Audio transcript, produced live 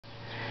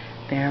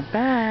They're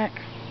back.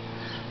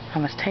 I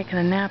was taking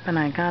a nap and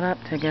I got up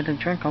to get a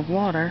drink of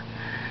water,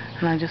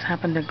 and I just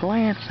happened to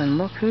glance and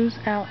look who's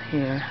out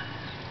here.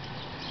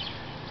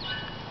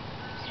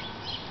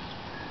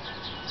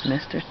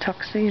 Mr.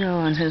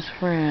 Tuxedo and his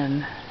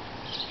friend.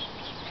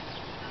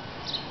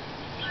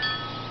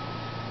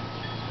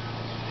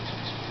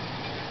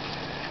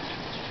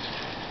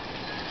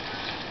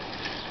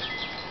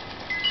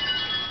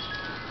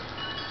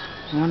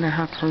 I wonder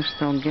how close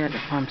they'll get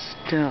if I'm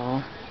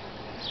still.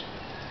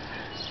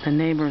 The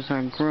neighbors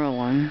are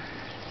grilling.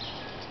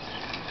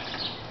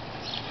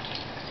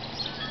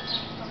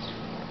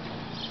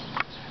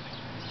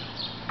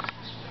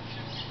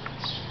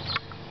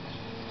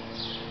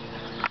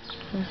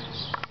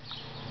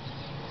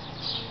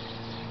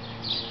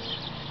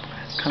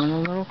 He's coming a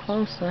little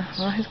closer.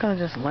 Well, he's gonna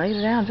just lay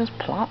down, just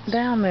plop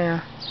down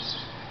there.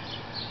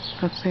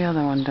 What's the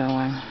other one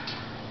doing?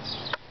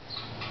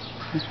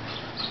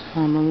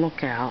 On the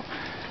lookout.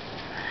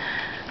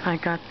 I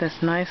got this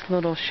nice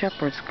little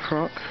shepherd's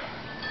crook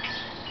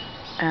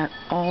at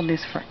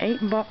Aldi's for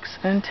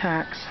 $8 in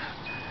tax.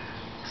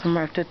 Some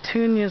of the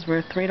petunias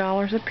were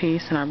 $3 a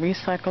piece, and I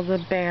recycled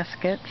the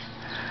baskets.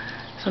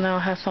 So now I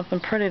have something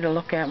pretty to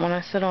look at when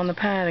I sit on the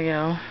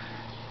patio.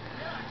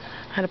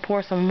 I had to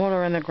pour some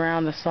water in the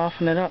ground to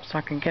soften it up so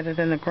I can get it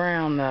in the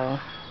ground though.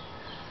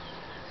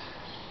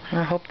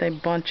 I hope they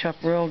bunch up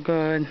real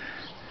good.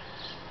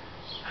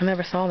 I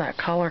never saw that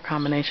color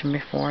combination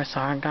before, so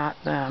I got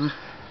them.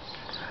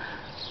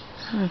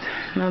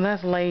 Now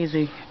that's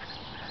lazy.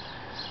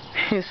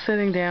 He's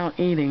sitting down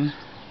eating.